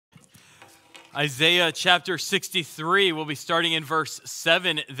Isaiah chapter 63, we'll be starting in verse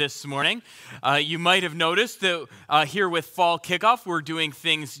 7 this morning. You might have noticed that here with fall kickoff, we're doing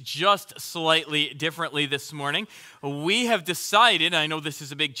things just slightly differently this morning. We have decided, I know this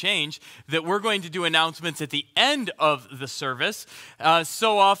is a big change, that we're going to do announcements at the end of the service.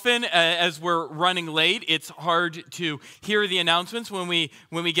 So often, as we're running late, it's hard to hear the announcements when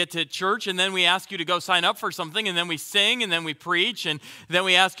we get to church, and then we ask you to go sign up for something, and then we sing, and then we preach, and then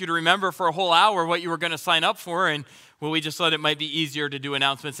we ask you to remember for a whole hour what you were going to sign up for, and well, we just thought it might be easier to do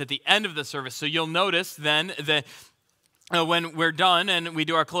announcements at the end of the service. So you'll notice then that when we're done and we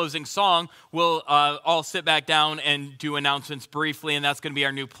do our closing song, we'll all sit back down and do announcements briefly, and that's going to be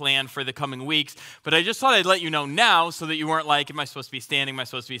our new plan for the coming weeks. But I just thought I'd let you know now so that you weren't like, am I supposed to be standing? Am I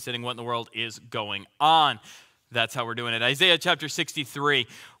supposed to be sitting? What in the world is going on? That's how we're doing it. Isaiah chapter 63.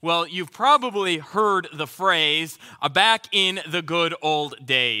 Well, you've probably heard the phrase, back in the good old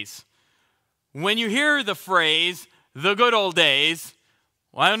days. When you hear the phrase, the good old days,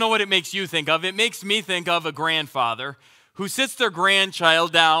 well, I don't know what it makes you think of. It makes me think of a grandfather who sits their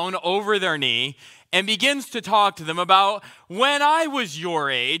grandchild down over their knee and begins to talk to them about when I was your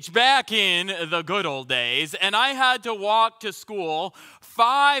age, back in the good old days, and I had to walk to school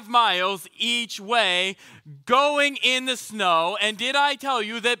 5 miles each way, going in the snow, and did I tell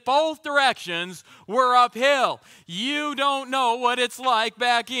you that both directions were uphill? You don't know what it's like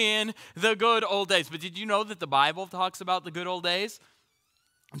back in the good old days. But did you know that the Bible talks about the good old days?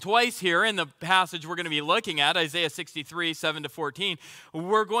 Twice here in the passage we're going to be looking at, Isaiah 63, 7 to 14,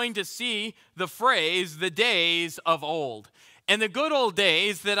 we're going to see the phrase, the days of old. And the good old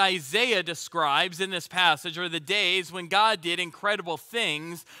days that Isaiah describes in this passage are the days when God did incredible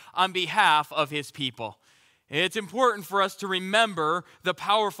things on behalf of his people. It's important for us to remember the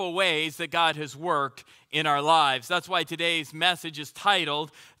powerful ways that God has worked in our lives. That's why today's message is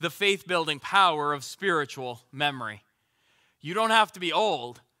titled, The Faith-Building Power of Spiritual Memory. You don't have to be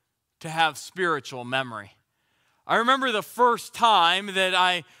old to have spiritual memory. I remember the first time that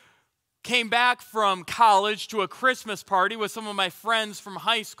I came back from college to a Christmas party with some of my friends from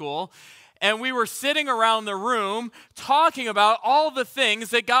high school, and we were sitting around the room talking about all the things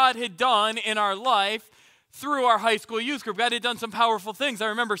that God had done in our life through our high school youth group. God had done some powerful things. I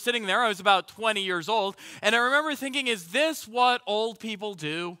remember sitting there, I was about 20 years old, and I remember thinking, is this what old people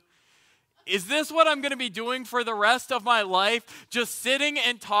do? Is this what I'm going to be doing for the rest of my life? Just sitting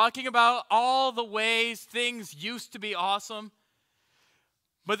and talking about all the ways things used to be awesome?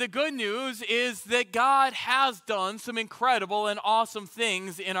 But the good news is that God has done some incredible and awesome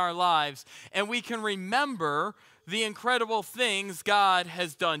things in our lives. And we can remember the incredible things God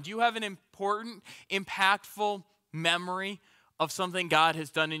has done. Do you have an important, impactful memory of something God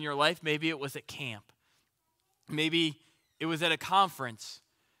has done in your life? Maybe it was at camp. Maybe it was at a conference.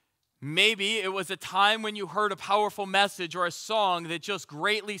 Maybe it was a time when you heard a powerful message or a song that just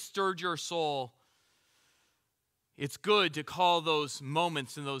greatly stirred your soul. It's good to call those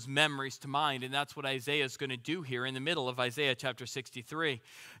moments and those memories to mind, and that's what Isaiah is going to do here in the middle of Isaiah chapter 63.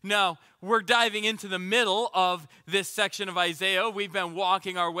 Now, we're diving into the middle of this section of Isaiah. We've been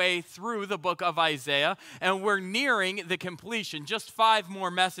walking our way through the book of Isaiah, and we're nearing the completion. Just 5 more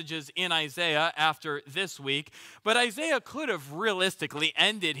messages in Isaiah after this week. But Isaiah could have realistically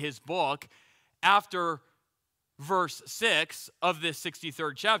ended his book after verse 6 of this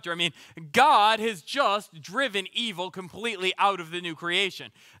 63rd chapter. I mean, God has just driven evil completely out of the new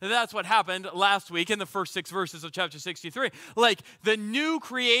creation. That's what happened last week in the first 6 verses of chapter 63. Like, the new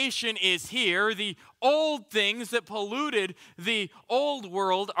creation is here. The old things that polluted the old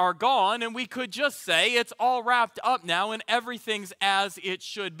world are gone, and we could just say it's all wrapped up now and everything's as it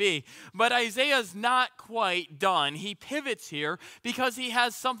should be. But Isaiah's not quite done. He pivots here because he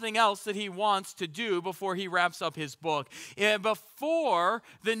has something else that he wants to do before he wraps up his book. And before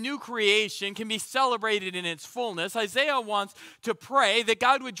the new creation can be celebrated in its fullness, Isaiah wants to pray that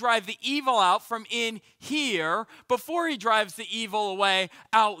God would drive the evil out from in here before he drives the evil away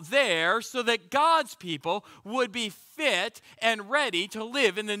out there, so that God's people would be fit and ready to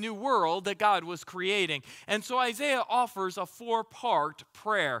live in the new world that God was creating. And so Isaiah offers a 4-part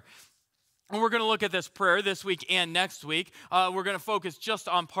prayer. And we're going to look at this prayer this week and next week. We're going to focus just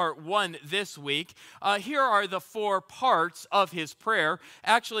on part 1 this week. Here are the 4 parts of his prayer.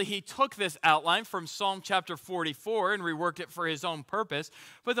 Actually, he took this outline from Psalm chapter 44 and reworked it for his own purpose.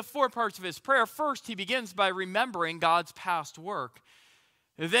 But the 4 parts of his prayer, first, he begins by remembering God's past work.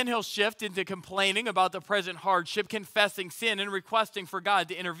 Then he'll shift into complaining about the present hardship, confessing sin, and requesting for God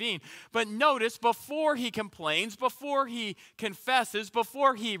to intervene. But notice, before he complains, before he confesses,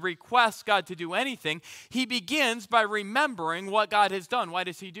 before he requests God to do anything, he begins by remembering what God has done. Why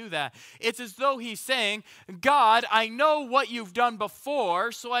does he do that? It's as though he's saying, God, I know what you've done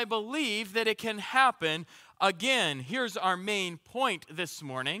before, so I believe that it can happen again. Here's our main point this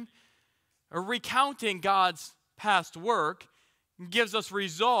morning. Recounting God's past work gives us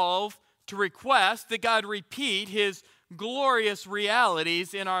resolve to request that God repeat his glorious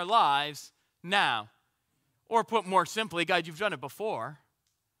realities in our lives now. Or put more simply, God, you've done it before.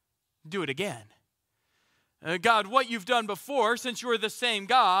 Do it again. God, what you've done before, since you're the same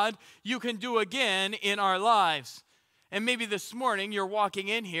God, you can do again in our lives. And maybe this morning you're walking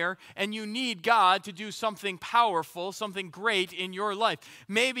in here and you need God to do something powerful, something great in your life.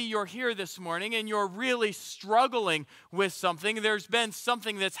 Maybe you're here this morning and you're really struggling with something. There's been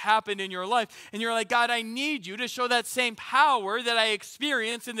something that's happened in your life. And you're like, God, I need you to show that same power that I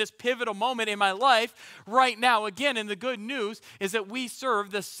experience in this pivotal moment in my life right now. Again, and the good news is that we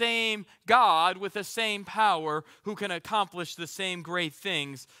serve the same God with the same power who can accomplish the same great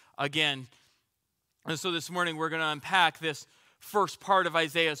things again. And so this morning we're going to unpack this first part of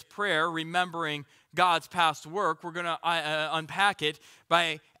Isaiah's prayer, remembering God's past work. We're going to unpack it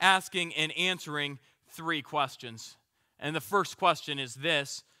by asking and answering 3 questions. And the first question is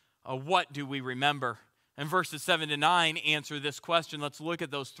this: what do we remember? And verses 7 to 9 answer this question. Let's look at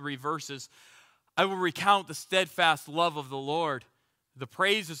those 3 verses. I will recount the steadfast love of the Lord, the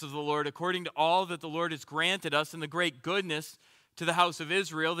praises of the Lord, according to all that the Lord has granted us, and the great goodness to the house of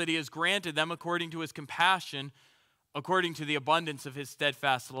Israel, that he has granted them according to his compassion, according to the abundance of his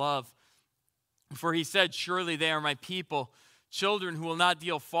steadfast love. For he said, surely they are my people, children who will not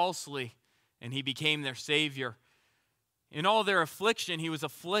deal falsely, and he became their Savior. In all their affliction he was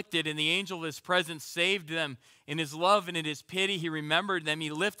afflicted, and the angel of his presence saved them. In his love and in his pity he remembered them, he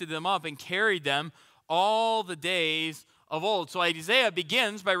lifted them up and carried them all the days of old. So Isaiah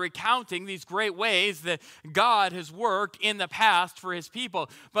begins by recounting these great ways that God has worked in the past for his people.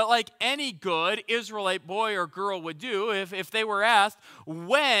 But like any good Israelite boy or girl would do, if they were asked,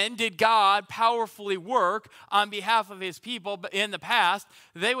 when did God powerfully work on behalf of his people in the past,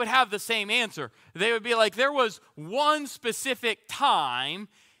 they would have the same answer. They would be like, there was one specific time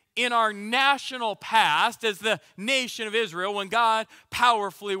in our national past as the nation of Israel when God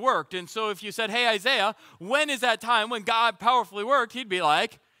powerfully worked. And so if you said, hey, Isaiah, when is that time when God powerfully worked? He'd be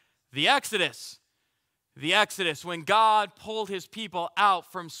like, the Exodus. The Exodus, when God pulled his people out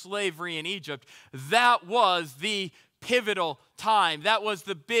from slavery in Egypt. That was the pivotal time. That was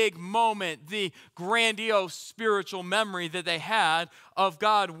the big moment, the grandiose spiritual memory that they had of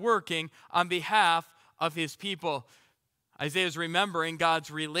God working on behalf of his people. Isaiah is remembering God's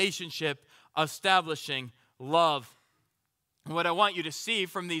relationship, establishing love. And what I want you to see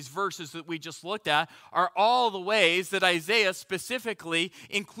from these verses that we just looked at are all the ways that Isaiah specifically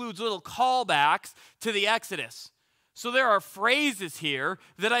includes little callbacks to the Exodus. So there are phrases here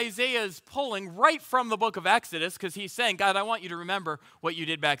that Isaiah is pulling right from the book of Exodus because he's saying, God, I want you to remember what you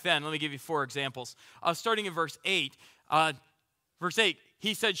did back then. Let me give you 4 examples. Starting in verse 8. Verse 8,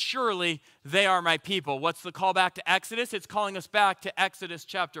 he said, surely they are my people. What's the call back to Exodus? It's calling us back to Exodus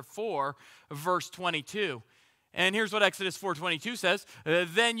chapter 4, verse 22. And here's what Exodus 4:22 says.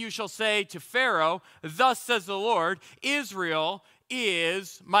 Then you shall say to Pharaoh, thus says the Lord, Israel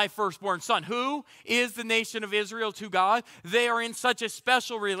is my firstborn son. Who is the nation of Israel to God? They are in such a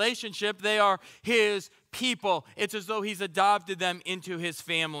special relationship. They are his people. It's as though he's adopted them into his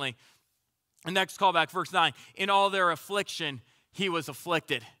family. The next callback, verse 9. In all their affliction, he was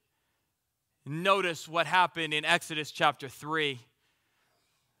afflicted. Notice what happened in Exodus chapter 3.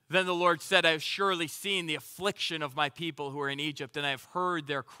 Then the Lord said, I have surely seen the affliction of my people who are in Egypt, and I have heard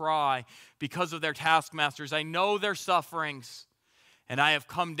their cry because of their taskmasters. I know their sufferings, and I have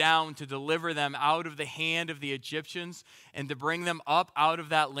come down to deliver them out of the hand of the Egyptians and to bring them up out of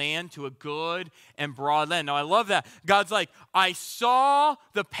that land to a good and broad land. Now, I love that. God's like, I saw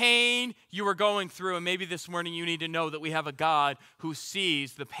the pain you were going through, and maybe this morning you need to know that we have a God who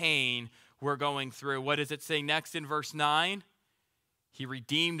sees the pain we're going through. What does it say next in verse 9? He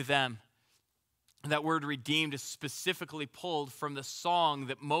redeemed them. That word redeemed is specifically pulled from the song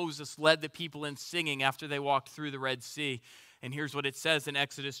that Moses led the people in singing after they walked through the Red Sea. And here's what it says in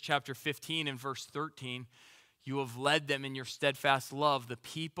Exodus chapter 15 and verse 13. You have led them in your steadfast love, the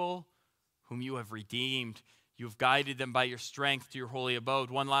people whom you have redeemed. You have guided them by your strength to your holy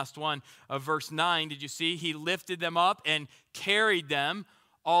abode. One last one. Verse 9, did you see? He lifted them up and carried them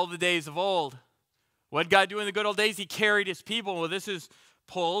all the days of old. What did God do in the good old days? He carried his people. Well, this is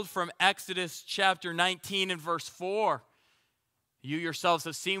pulled from Exodus chapter 19 and verse 4. You yourselves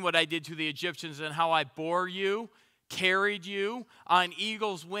have seen what I did to the Egyptians and how I bore you, carried you on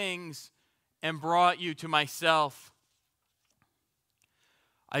eagle's wings, and brought you to myself.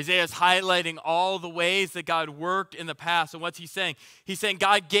 Isaiah is highlighting all the ways that God worked in the past. And what's he saying? He's saying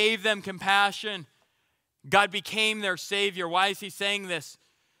God gave them compassion. God became their Savior. Why is he saying this?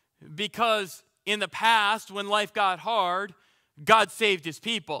 Because in the past, when life got hard, God saved his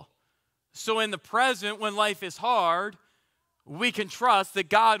people. So in the present, when life is hard, we can trust that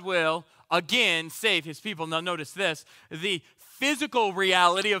God will again save his people. Now notice this, the physical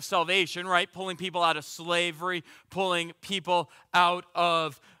reality of salvation, right? Pulling people out of slavery, pulling people out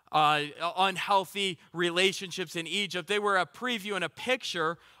of unhealthy relationships in Egypt. They were a preview and a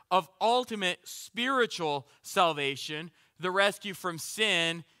picture of ultimate spiritual salvation, the rescue from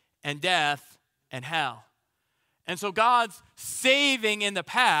sin and death and hell. And so God's saving in the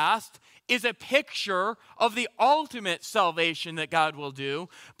past is a picture of the ultimate salvation that God will do,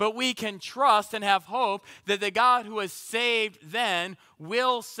 but we can trust and have hope that the God who has saved then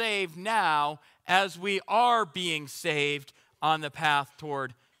will save now as we are being saved on the path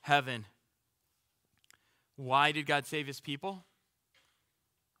toward heaven. Why did God save his people?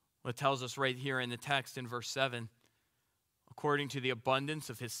 Well, it tells us right here in the text in verse 7, according to the abundance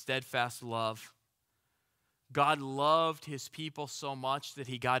of his steadfast love. God loved his people so much that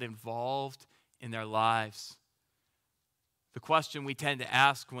he got involved in their lives. The question we tend to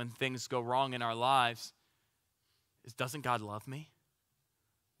ask when things go wrong in our lives is, doesn't God love me?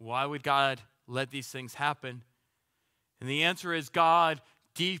 Why would God let these things happen? And the answer is God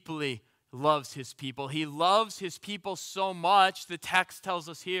deeply loves his people. He loves his people so much, the text tells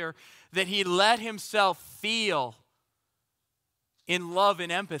us here, that he let himself feel in love and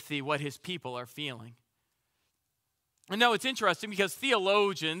empathy what his people are feeling. And now it's interesting because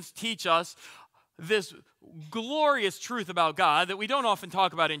theologians teach us this glorious truth about God that we don't often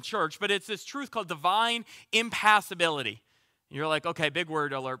talk about in church, but it's this truth called divine impassibility. You're like, okay, big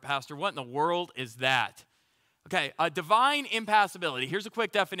word alert, Pastor. What in the world is that? Okay, divine impassibility. Here's a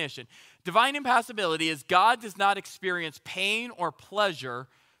quick definition. Divine impassibility is God does not experience pain or pleasure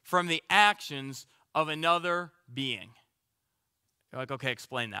from the actions of another being. You're like, okay,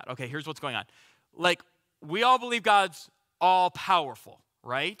 explain that. Okay, here's what's going on. Like, we all believe God's all-powerful,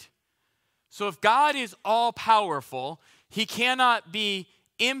 right? So if God is all-powerful, he cannot be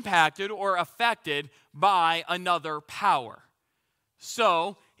impacted or affected by another power.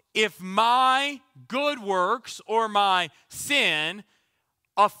 So if my good works or my sin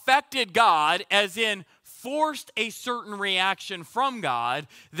affected God, as in forced a certain reaction from God,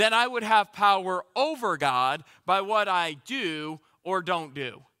 then I would have power over God by what I do or don't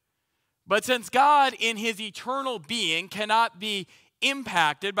do. But since God in his eternal being cannot be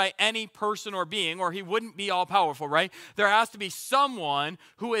impacted by any person or being, or he wouldn't be all-powerful, right? There has to be someone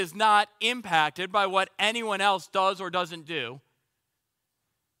who is not impacted by what anyone else does or doesn't do.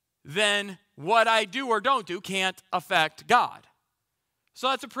 Then what I do or don't do can't affect God. So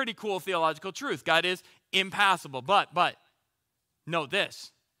that's a pretty cool theological truth. God is impassible. But note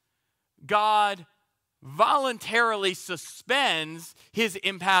this. God voluntarily suspends his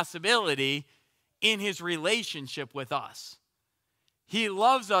impassibility in his relationship with us. He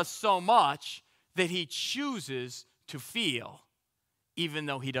loves us so much that he chooses to feel even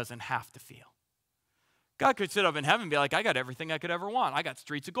though he doesn't have to feel. God could sit up in heaven and be like, I got everything I could ever want. I got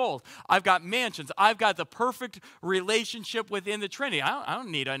streets of gold. I've got mansions. I've got the perfect relationship within the Trinity. I don't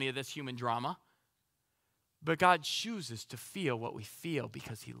need any of this human drama. But God chooses to feel what we feel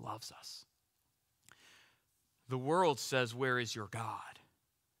because he loves us. The world says, where is your God?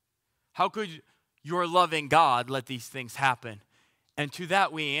 How could your loving God let these things happen? And to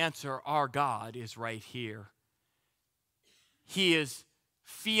that we answer, our God is right here. He is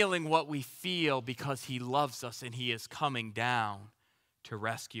feeling what we feel because he loves us and he is coming down to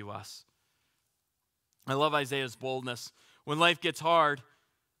rescue us. I love Isaiah's boldness. When life gets hard,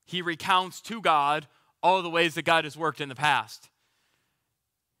 he recounts to God all the ways that God has worked in the past.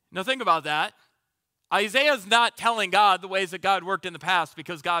 Now think about that. Isaiah's not telling God the ways that God worked in the past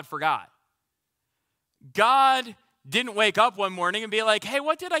because God forgot. God didn't wake up one morning and be like, hey,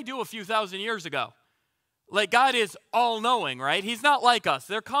 what did I do a few thousand years ago? Like, God is all-knowing, right? He's not like us.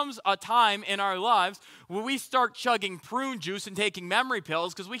 There comes a time in our lives where we start chugging prune juice and taking memory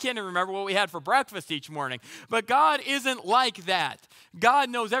pills because we can't even remember what we had for breakfast each morning. But God isn't like that. God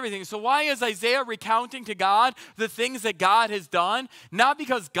knows everything. So why is Isaiah recounting to God the things that God has done? Not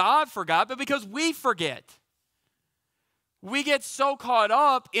because God forgot, but because we forget. We get so caught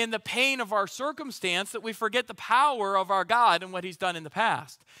up in the pain of our circumstance that we forget the power of our God and what he's done in the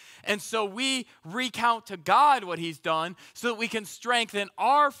past. And so we recount to God what he's done so that we can strengthen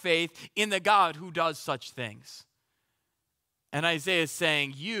our faith in the God who does such things. And Isaiah is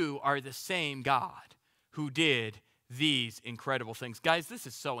saying, you are the same God who did these incredible things. Guys, this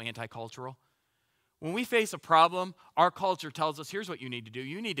is so anti-cultural. When we face a problem, our culture tells us, here's what you need to do.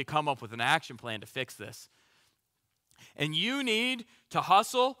 You need to come up with an action plan to fix this. And you need to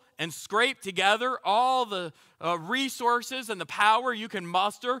hustle and scrape together all the resources and the power you can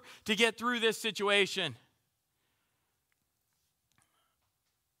muster to get through this situation.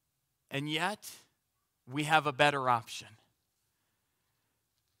 And yet, we have a better option.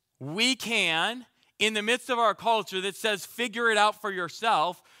 We can, in the midst of our culture that says figure it out for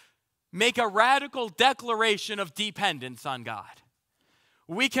yourself, make a radical declaration of dependence on God.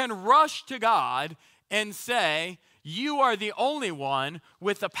 We can rush to God and say, you are the only one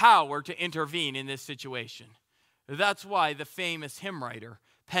with the power to intervene in this situation. That's why the famous hymn writer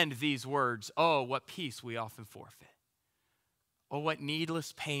penned these words, oh, what peace we often forfeit. Oh, what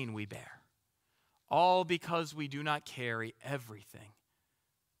needless pain we bear. All because we do not carry everything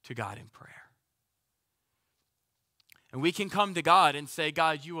to God in prayer. And we can come to God and say,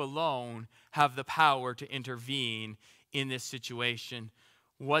 God, you alone have the power to intervene in this situation.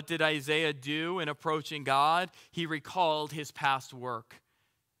 What did Isaiah do in approaching God? He recalled his past work.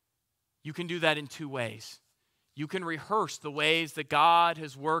 You can do that in two ways. You can rehearse the ways that God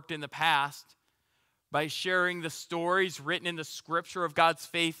has worked in the past by sharing the stories written in the scripture of God's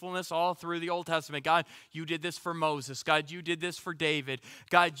faithfulness all through the Old Testament. God, you did this for Moses. God, you did this for David.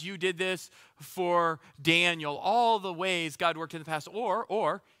 God, you did this for Daniel. All the ways God worked in the past.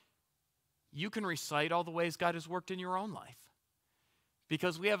 Or you can recite all the ways God has worked in your own life.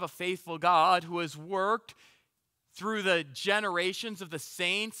 Because we have a faithful God who has worked through the generations of the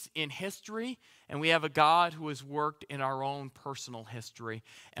saints in history, and we have a God who has worked in our own personal history.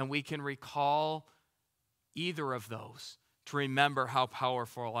 And we can recall either of those to remember how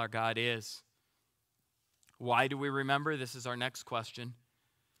powerful our God is. Why do we remember? This is our next question.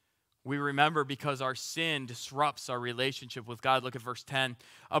 We remember because our sin disrupts our relationship with God. Look at verse 10.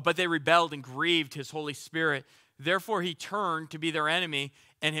 But they rebelled and grieved his Holy Spirit. Therefore he turned to be their enemy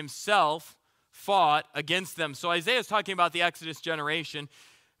and himself fought against them. So Isaiah is talking about the Exodus generation,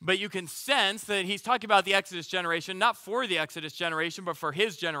 but you can sense that he's talking about the Exodus generation, not for the Exodus generation, but for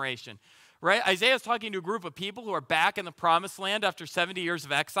his generation. Right? Isaiah is talking to a group of people who are back in the promised land after 70 years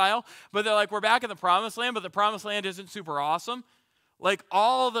of exile, but they're like, we're back in the promised land, but the promised land isn't super awesome. Like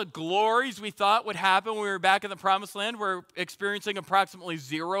all the glories we thought would happen when we were back in the promised land, we're experiencing approximately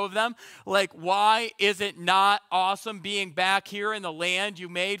zero of them. Like, why is it not awesome being back here in the land you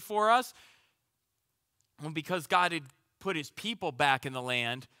made for us? Well, because God had put his people back in the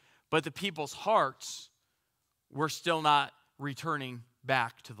land, but the people's hearts were still not returning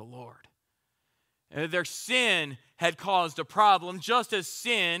back to the Lord. Their sin had caused a problem, just as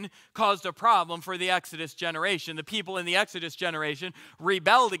sin caused a problem for the Exodus generation. The people in the Exodus generation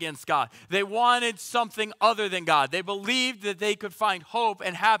rebelled against God. They wanted something other than God. They believed that they could find hope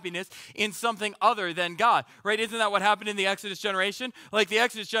and happiness in something other than God. Right? Isn't that what happened in the Exodus generation? Like the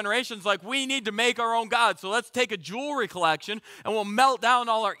Exodus generation's like, we need to make our own God. So let's take a jewelry collection and we'll melt down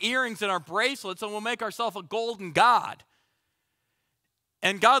all our earrings and our bracelets and we'll make ourselves a golden God.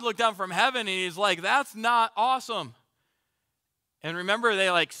 And God looked down from heaven and he's like, that's not awesome. And remember,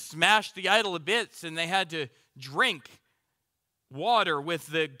 they like smashed the idol to bits and they had to drink water with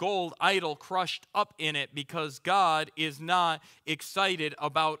the gold idol crushed up in it because God is not excited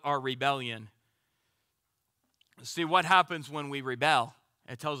about our rebellion. See, what happens when we rebel?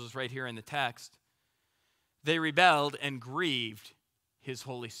 It tells us right here in the text. They rebelled and grieved his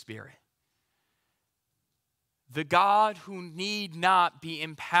Holy Spirit. The God who need not be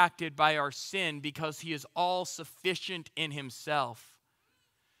impacted by our sin because he is all sufficient in himself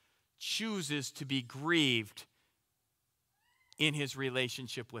chooses to be grieved in his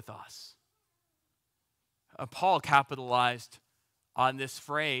relationship with us. Paul capitalized on this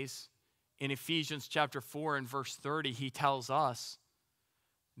phrase in Ephesians chapter 4 and verse 30. He tells us,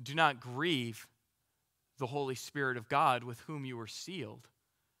 do not grieve the Holy Spirit of God with whom you were sealed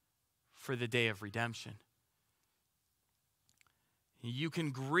for the day of redemption. You can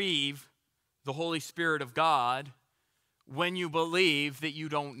grieve the Holy Spirit of God when you believe that you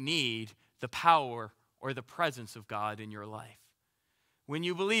don't need the power or the presence of God in your life. When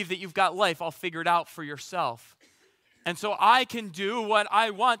you believe that you've got life all figured out for yourself. And so I can do what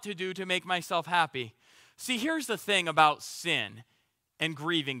I want to do to make myself happy. See, here's the thing about sin and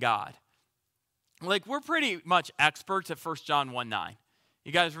grieving God. like we're pretty much experts at 1 John 1:9.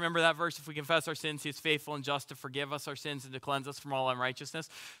 You guys remember that verse? If we confess our sins, he is faithful and just to forgive us our sins and to cleanse us from all unrighteousness.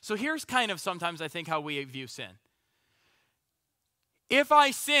 So here's kind of sometimes I think how we view sin. If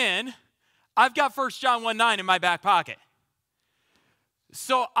I sin, I've got 1 John 1:9 in my back pocket.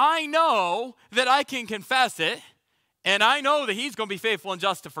 So I know that I can confess it, and I know that he's going to be faithful and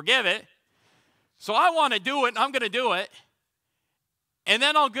just to forgive it. So I want to do it, and I'm going to do it. And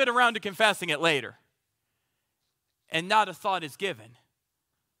then I'll get around to confessing it later. And not a thought is given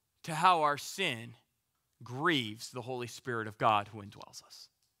to how our sin grieves the Holy Spirit of God who indwells us.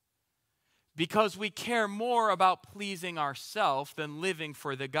 Because we care more about pleasing ourselves than living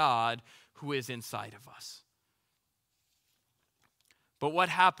for the God who is inside of us. But what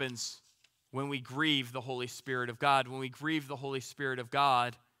happens when we grieve the Holy Spirit of God? When we grieve the Holy Spirit of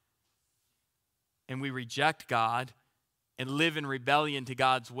God and we reject God and live in rebellion to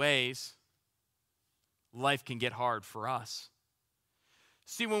God's ways, life can get hard for us.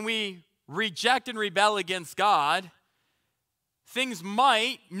 See, when we reject and rebel against God, things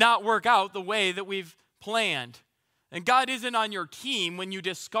might not work out the way that we've planned. And God isn't on your team when you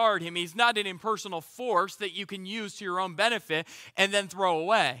discard him. He's not an impersonal force that you can use to your own benefit and then throw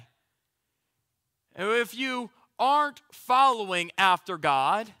away. If you aren't following after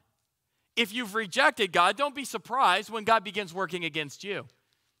God, if you've rejected God, don't be surprised when God begins working against you.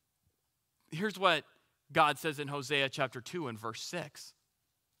 Here's what God says in Hosea chapter 2 and verse 6.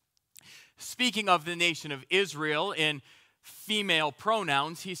 Speaking of the nation of Israel in female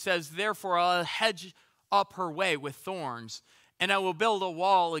pronouns, he says, therefore I'll hedge up her way with thorns, and I will build a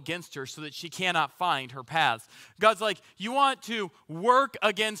wall against her so that she cannot find her paths. God's like, you want to work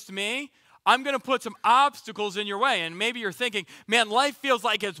against me? I'm going to put some obstacles in your way. And maybe you're thinking, man, life feels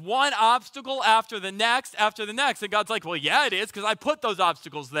like it's one obstacle after the next, after the next. And God's like, well, yeah, it is, because I put those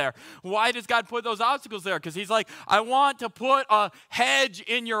obstacles there. Why does God put those obstacles there? Because he's like, I want to put a hedge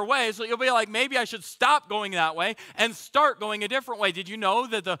in your way. So you'll be like, maybe I should stop going that way and start going a different way. Did you know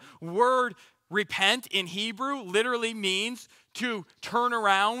that the word repent in Hebrew literally means to turn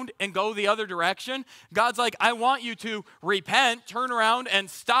around and go the other direction? God's like, I want you to repent, turn around, and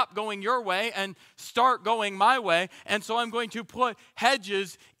stop going your way and start going my way. And so I'm going to put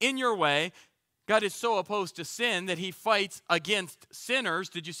hedges in your way. God is so opposed to sin that he fights against sinners.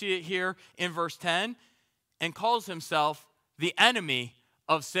 Did you see it here in verse 10? And calls himself the enemy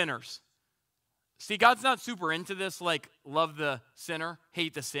of sinners. See, God's not super into this like love the sinner,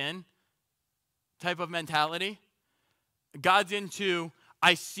 hate the sin type of mentality. God's into,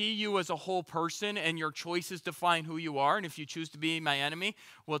 I see you as a whole person and your choices define who you are. And if you choose to be my enemy,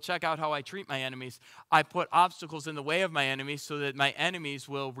 well, check out how I treat my enemies. I put obstacles in the way of my enemies so that my enemies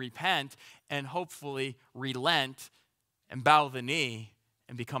will repent and hopefully relent and bow the knee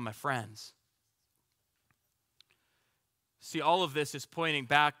and become my friends. See, all of this is pointing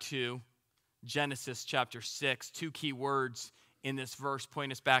back to Genesis chapter 6. Two key words in this verse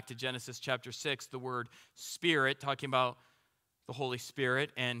point us back to Genesis chapter 6, the word spirit, talking about the Holy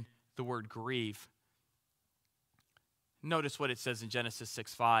Spirit, and the word grieve. Notice what it says in Genesis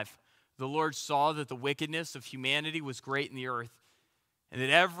 6:5. The Lord saw that the wickedness of humanity was great in the earth, and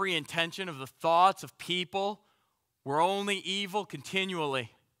that every intention of the thoughts of people were only evil continually.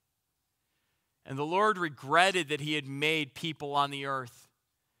 And the Lord regretted that he had made people on the earth,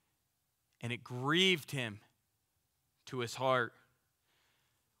 and it grieved him to his heart.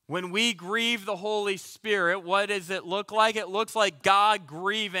 When we grieve the Holy Spirit, what does it look like? It looks like God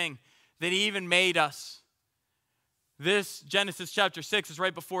grieving that he even made us. This Genesis chapter 6 is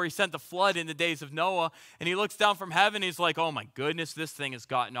right before he sent the flood in the days of Noah, and he looks down from heaven and he's like, oh my goodness, this thing has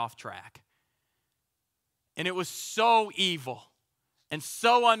gotten off track. And it was so evil and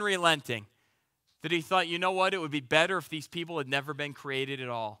so unrelenting that he thought, you know what, it would be better if these people had never been created at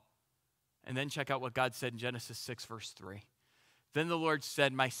all. And then check out what God said in Genesis 6, verse 3. Then the Lord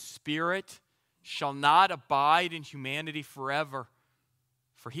said, my spirit shall not abide in humanity forever,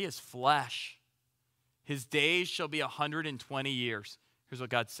 for he is flesh. His days shall be 120 years. Here's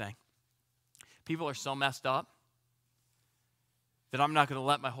what God's saying. People are so messed up that I'm not going to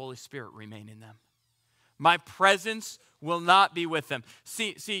let my Holy Spirit remain in them. My presence will not be with them.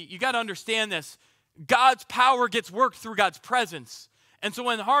 See, you got to understand this. God's power gets worked through God's presence. And so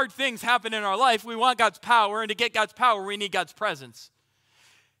when hard things happen in our life, we want God's power, and to get God's power, we need God's presence.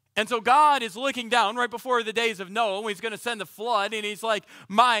 And so God is looking down right before the days of Noah, when he's going to send the flood, and he's like,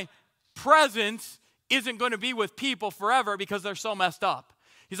 my presence isn't going to be with people forever because they're so messed up.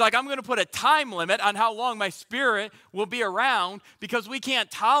 He's like, I'm going to put a time limit on how long my spirit will be around because we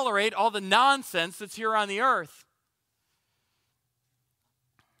can't tolerate all the nonsense that's here on the earth.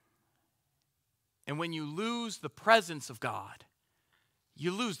 And when you lose the presence of God,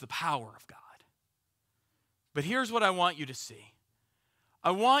 you lose the power of God. But here's what I want you to see.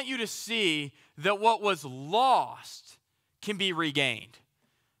 I want you to see that what was lost can be regained.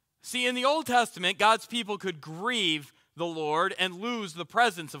 See, in the Old Testament, God's people could grieve the Lord and lose the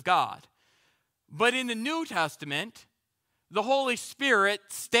presence of God. But in the New Testament, the Holy Spirit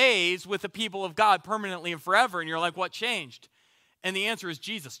stays with the people of God permanently and forever. And you're like, what changed? And the answer is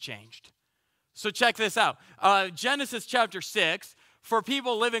Jesus changed. So check this out. Genesis chapter 6, for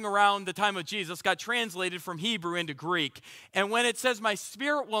people living around the time of Jesus, got translated from Hebrew into Greek. And when it says, my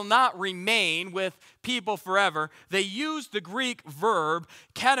spirit will not remain with people forever, they use the Greek verb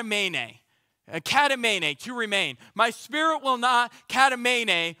katamene. Katamene, to remain. My spirit will not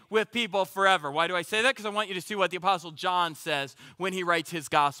katamene with people forever. Why do I say that? Because I want you to see what the Apostle John says when he writes his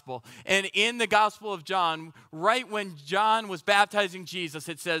gospel. And in the Gospel of John, right when John was baptizing Jesus,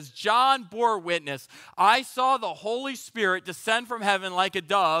 it says, John bore witness. I saw the Holy Spirit descend from heaven like a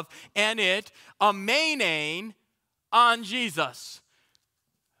dove, and it amenein on Jesus.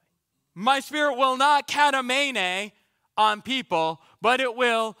 My spirit will not katamene on people, but it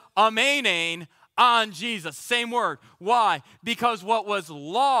will amenein on Jesus. Same word. Why? Because what was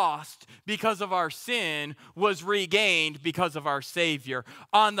lost because of our sin was regained because of our Savior.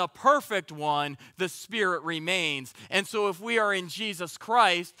 On the perfect one, the Spirit remains. And so if we are in Jesus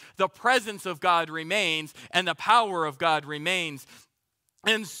Christ, the presence of God remains and the power of God remains.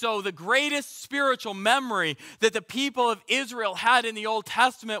 And so the greatest spiritual memory that the people of Israel had in the Old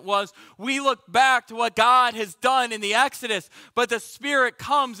Testament was, we look back to what God has done in the Exodus, but the Spirit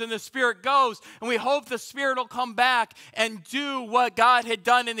comes and the Spirit goes, and we hope the Spirit will come back and do what God had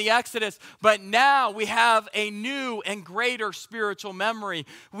done in the Exodus. But now we have a new and greater spiritual memory.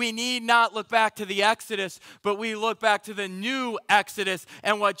 We need not look back to the Exodus, but we look back to the new Exodus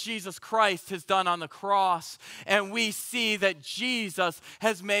and what Jesus Christ has done on the cross. And we see that Jesus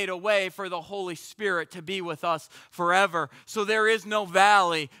has made a way for the Holy Spirit to be with us forever. So there is no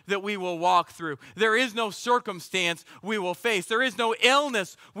valley that we will walk through. There is no circumstance we will face. There is no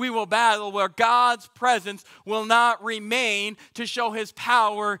illness we will battle where God's presence will not remain to show His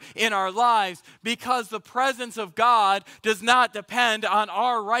power in our lives, because the presence of God does not depend on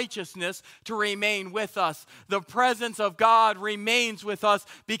our righteousness to remain with us. The presence of God remains with us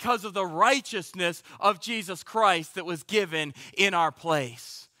because of the righteousness of Jesus Christ that was given in our place.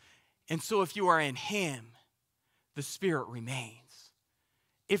 And so if you are in Him, the Spirit remains.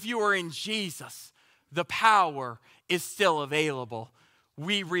 If you are in Jesus, the power is still available.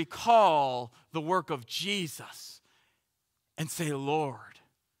 We recall the work of Jesus and say, Lord,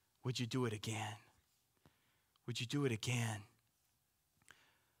 would you do it again? Would you do it again?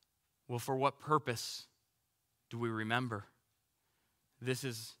 Well, for what purpose do we remember? This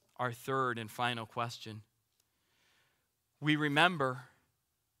is our third and final question. We remember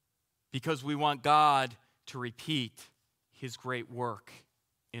because we want God to repeat His great work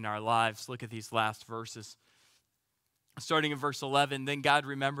in our lives. Look at these last verses. Starting in verse 11, then God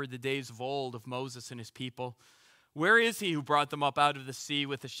remembered the days of old of Moses and his people. Where is he who brought them up out of the sea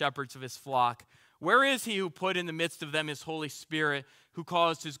with the shepherds of his flock? Where is he who put in the midst of them his Holy Spirit, who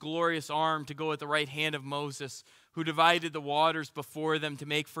caused his glorious arm to go at the right hand of Moses, who divided the waters before them to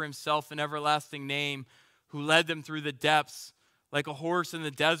make for himself an everlasting name, who led them through the depths? Like a horse in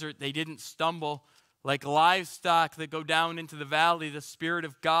the desert, they didn't stumble. Like livestock that go down into the valley, the Spirit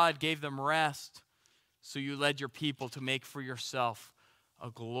of God gave them rest. So you led your people to make for yourself a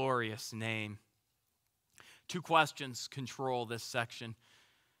glorious name. Two questions control this section.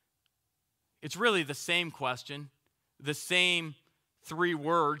 It's really the same question. The same three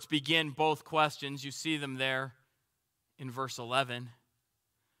words begin both questions. You see them there in verse 11.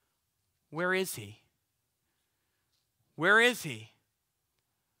 Where is he? Where is he?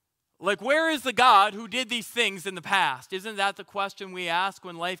 Like, where is the God who did these things in the past? Isn't that the question we ask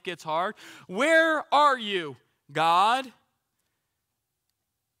when life gets hard? Where are you, God?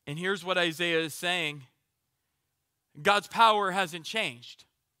 And here's what Isaiah is saying. God's power hasn't changed.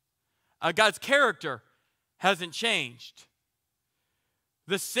 God's character hasn't changed.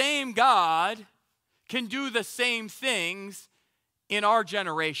 The same God can do the same things in our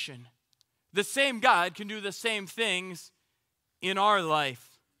generation. The same God can do the same things in our life.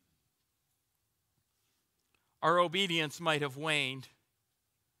 Our obedience might have waned.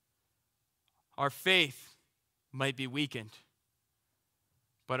 Our faith might be weakened.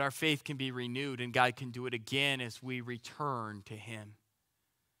 But our faith can be renewed, and God can do it again as we return to Him.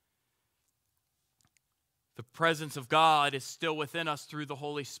 The presence of God is still within us through the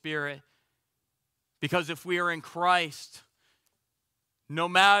Holy Spirit. Because if we are in Christ, no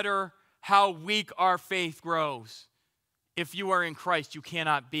matter how weak our faith grows. If you are in Christ, you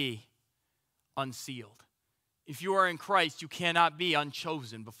cannot be unsealed. If you are in Christ, you cannot be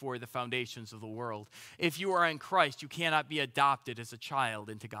unchosen before the foundations of the world. If you are in Christ, you cannot be adopted as a child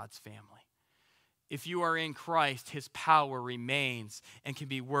into God's family. If you are in Christ, his power remains and can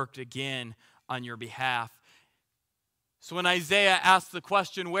be worked again on your behalf. So when Isaiah asks the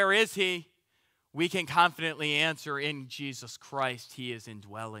question, where is he? We can confidently answer, in Jesus Christ, he is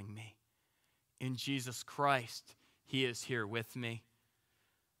indwelling me. In Jesus Christ, he is here with me.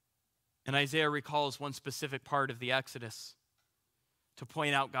 And Isaiah recalls one specific part of the Exodus to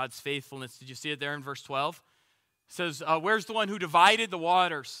point out God's faithfulness. Did you see it there in verse 12? It says, where's the one who divided the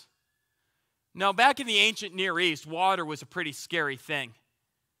waters? Now, back in the ancient Near East, water was a pretty scary thing.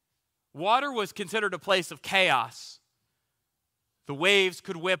 Water was considered a place of chaos. The waves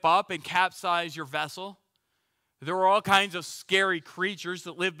could whip up and capsize your vessel. There were all kinds of scary creatures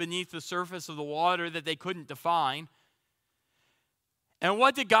that lived beneath the surface of the water that they couldn't define. And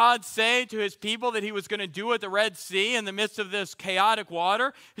what did God say to his people that he was going to do at the Red Sea in the midst of this chaotic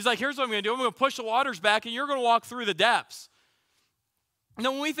water? He's like, here's what I'm going to do. I'm going to push the waters back and you're going to walk through the depths.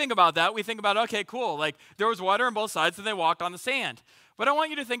 Now, when we think about that, we think about, okay, cool. Like, there was water on both sides and they walked on the sand. But I want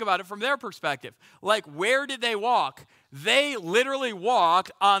you to think about it from their perspective. Like, where did they walk? They literally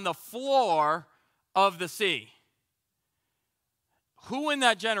walked on the floor of the sea. Who in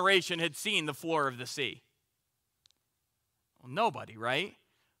that generation had seen the floor of the sea? Well, nobody, right?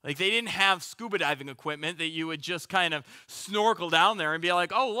 Like, they didn't have scuba diving equipment that you would just kind of snorkel down there and be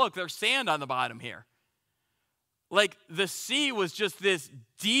like, oh, look, there's sand on the bottom here. Like, the sea was just this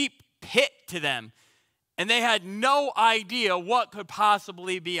deep pit to them, and they had no idea what could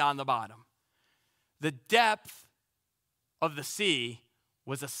possibly be on the bottom. The depth of the sea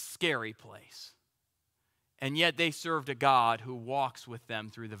was a scary place, and yet they served a God who walks with them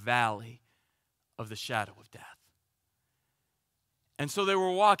through the valley of the shadow of death. And so they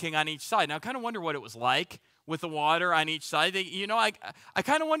were walking on each side. Now, I kind of wonder what it was like with the water on each side. I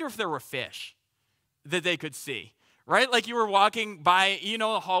kind of wonder if there were fish that they could see, right? Like you were walking by,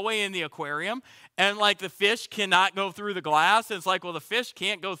 the hallway in the aquarium, and like the fish cannot go through the glass. And it's like, well, the fish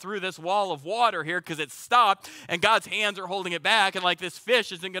can't go through this wall of water here because it's stopped, and God's hands are holding it back, and like this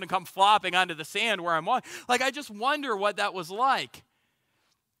fish isn't going to come flopping onto the sand where I'm walking. Like, I just wonder what that was like.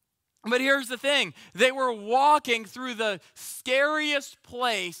 But here's the thing. They were walking through the scariest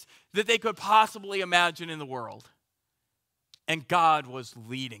place that they could possibly imagine in the world. And God was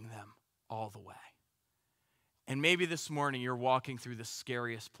leading them all the way. And maybe this morning you're walking through the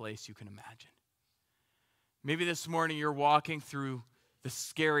scariest place you can imagine. Maybe this morning you're walking through the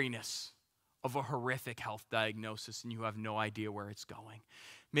scariness of a horrific health diagnosis and you have no idea where it's going.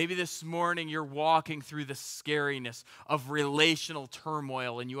 Maybe this morning you're walking through the scariness of relational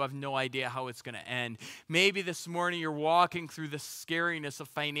turmoil and you have no idea how it's going to end. Maybe this morning you're walking through the scariness of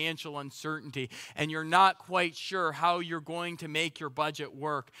financial uncertainty and you're not quite sure how you're going to make your budget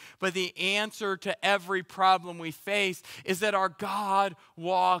work. But the answer to every problem we face is that our God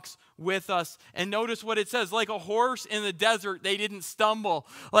walks with us. And notice what it says, like a horse in the desert, they didn't stumble.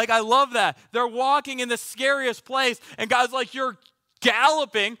 Like, I love that. They're walking in the scariest place and God's like, you're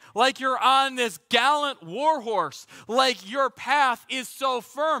galloping like you're on this gallant war horse. Like your path is so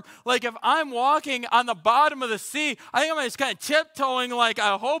firm. Like if I'm walking on the bottom of the sea, I think I'm just kind of tiptoeing like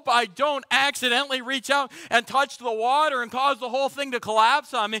I hope I don't accidentally reach out and touch the water and cause the whole thing to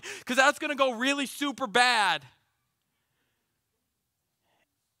collapse on me, because that's going to go really super bad.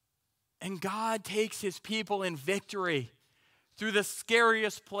 And God takes his people in victory through the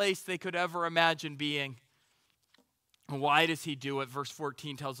scariest place they could ever imagine being. Why does he do it? Verse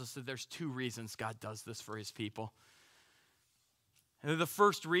 14 tells us that there's two reasons God does this for his people. And the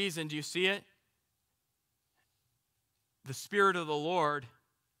first reason, do you see it? The Spirit of the Lord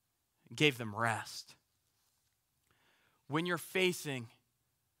gave them rest. When you're facing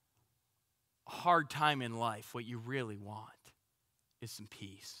a hard time in life, what you really want is some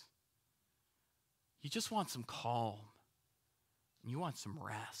peace. You just want some calm. And you want some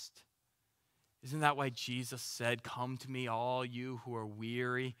rest. Isn't that why Jesus said, come to me, all you who are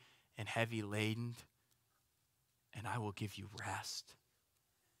weary and heavy laden, and I will give you rest?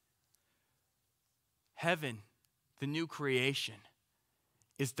 Heaven, the new creation,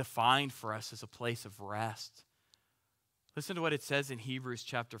 is defined for us as a place of rest. Listen to what it says in Hebrews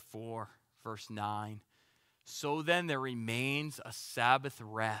chapter 4, verse 9. So then there remains a Sabbath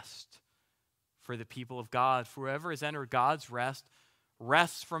rest for the people of God. For whoever has entered God's rest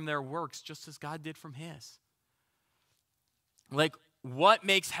rests from their works just as God did from his. Like, what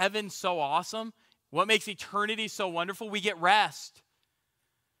makes heaven so awesome? What makes eternity so wonderful? We get rest.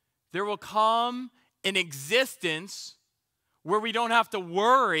 there will come an existence where we don't have to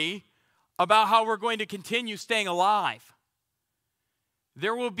worry about how we're going to continue staying alive.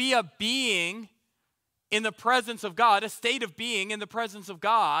 There will be a being in the presence of God, a state of being in the presence of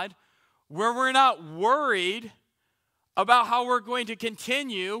God, where we're not worried about how we're going to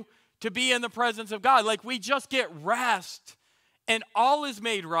continue to be in the presence of God. Like we just get rest and all is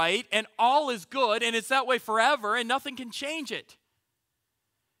made right and all is good and it's that way forever and nothing can change it.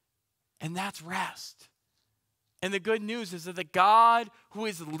 And that's rest. And the good news is that the God who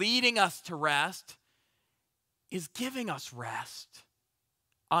is leading us to rest is giving us rest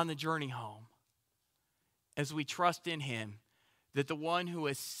on the journey home as we trust in him that the one who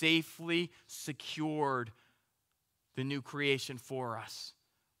has safely secured the new creation for us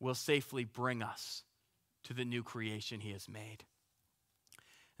will safely bring us to the new creation he has made.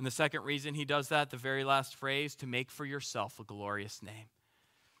 And the second reason he does that, the very last phrase, to make for yourself a glorious name.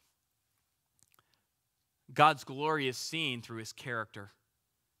 God's glory is seen through his character,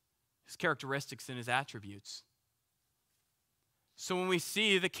 his characteristics, and his attributes. So when we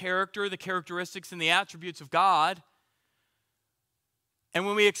see the character, the characteristics, and the attributes of God, and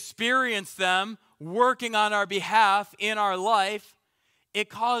when we experience them working on our behalf in our life, it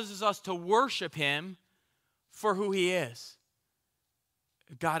causes us to worship him for who he is.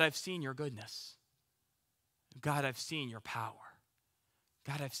 God, I've seen your goodness. God, I've seen your power.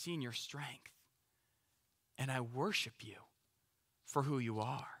 God, I've seen your strength. And I worship you for who you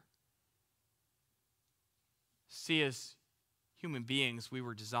are. See, as human beings, we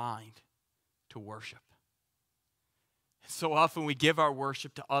were designed to worship. So often we give our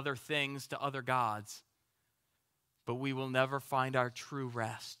worship to other things, to other gods, but we will never find our true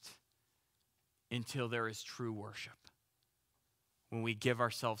rest until there is true worship, when we give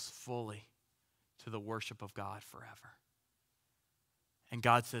ourselves fully to the worship of God forever. And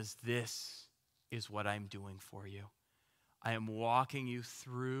God says, this is what I'm doing for you. I am walking you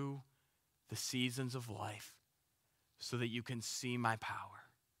through the seasons of life so that you can see my power.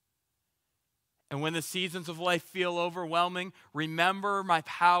 And when the seasons of life feel overwhelming, remember my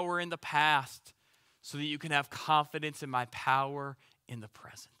power in the past so that you can have confidence in my power in the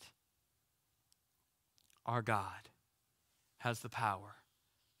present. Our God has the power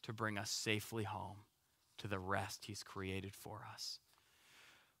to bring us safely home to the rest he's created for us.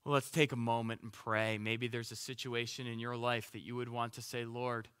 Well, let's take a moment and pray. Maybe there's a situation in your life that you would want to say,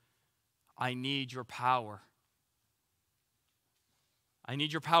 Lord, I need your power. I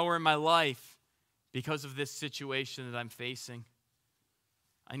need your power in my life because of this situation that I'm facing.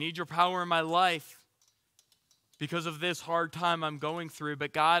 I need your power in my life because of this hard time I'm going through.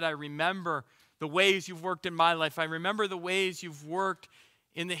 But God, I remember the ways you've worked in my life. I remember the ways you've worked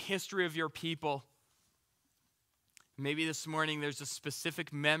in the history of your people. Maybe this morning there's a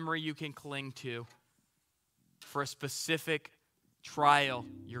specific memory you can cling to for a specific trial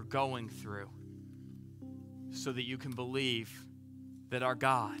you're going through so that you can believe that our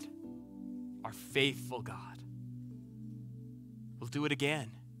God, our faithful God, will do it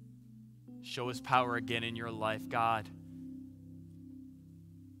again. Show his power again in your life. God,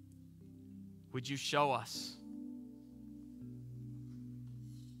 would you show us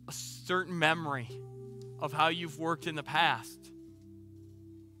a certain memory of how you've worked in the past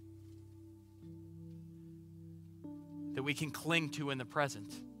that we can cling to in the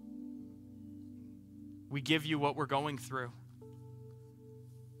present? We give you what we're going through.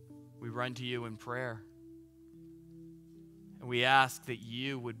 We run to you in prayer. And we ask that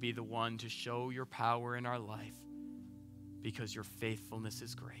you would be the one to show your power in our life because your faithfulness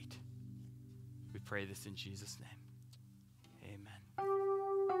is great. We pray this in Jesus' name.